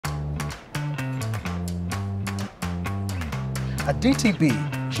At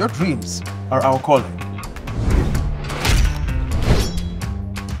DTB, your dreams are our calling.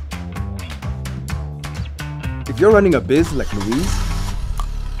 If you're running a biz like Louise,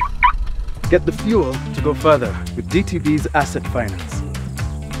 get the fuel to go further with DTB's Asset Finance.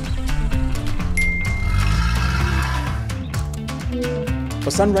 For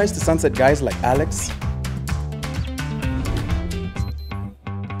sunrise to sunset guys like Alex,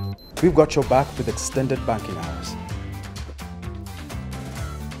 we've got your back with extended banking hours.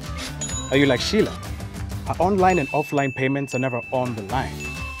 Are you like Sheila? Our online and offline payments are never on the line,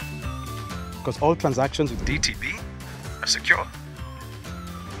 because all transactions with DTB are secure.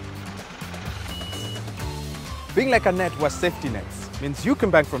 Being like a net with safety nets means you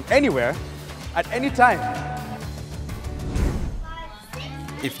can bank from anywhere at any time.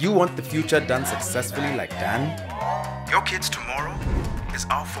 If you want the future done successfully like Dan, your kids' tomorrow is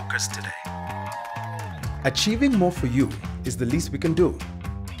our focus today. Achieving more for you is the least we can do.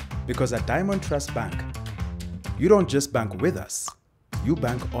 Because at Diamond Trust Bank, you don't just bank with us, you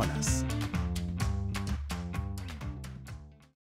bank on us.